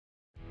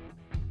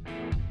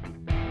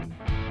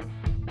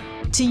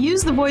To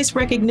use the voice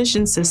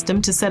recognition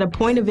system to set a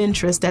point of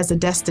interest as a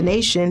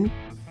destination,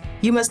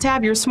 you must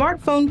have your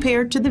smartphone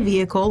paired to the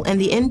vehicle and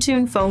the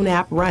Intune phone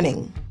app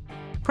running.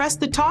 Press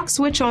the talk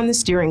switch on the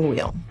steering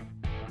wheel.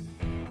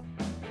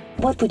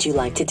 What would you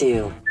like to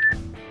do?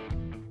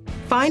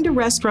 Find a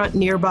restaurant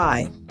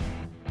nearby.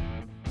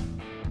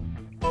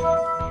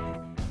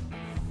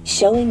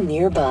 Showing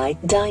nearby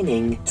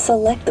dining,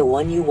 select the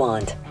one you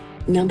want.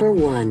 Number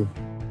 1.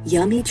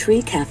 Yummy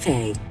Tree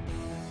Cafe.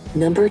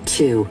 Number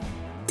 2.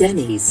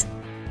 Denny's.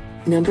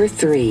 Number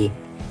 3.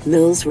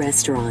 Mills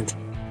Restaurant.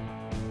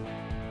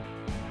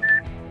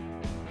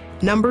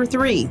 Number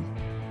 3.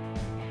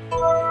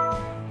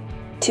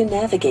 To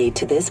navigate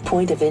to this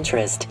point of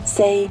interest,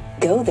 say,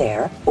 go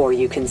there, or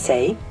you can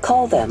say,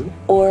 call them,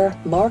 or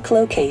mark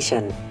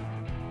location.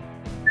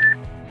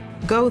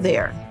 Go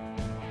there.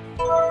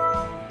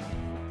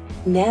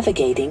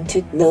 Navigating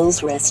to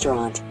Mills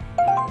Restaurant.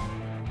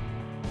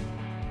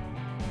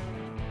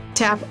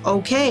 Tap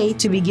OK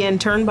to begin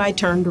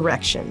turn-by-turn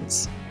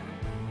directions.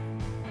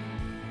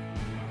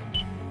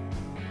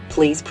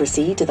 Please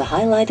proceed to the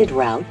highlighted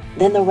route,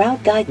 then the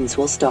route guidance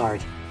will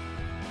start.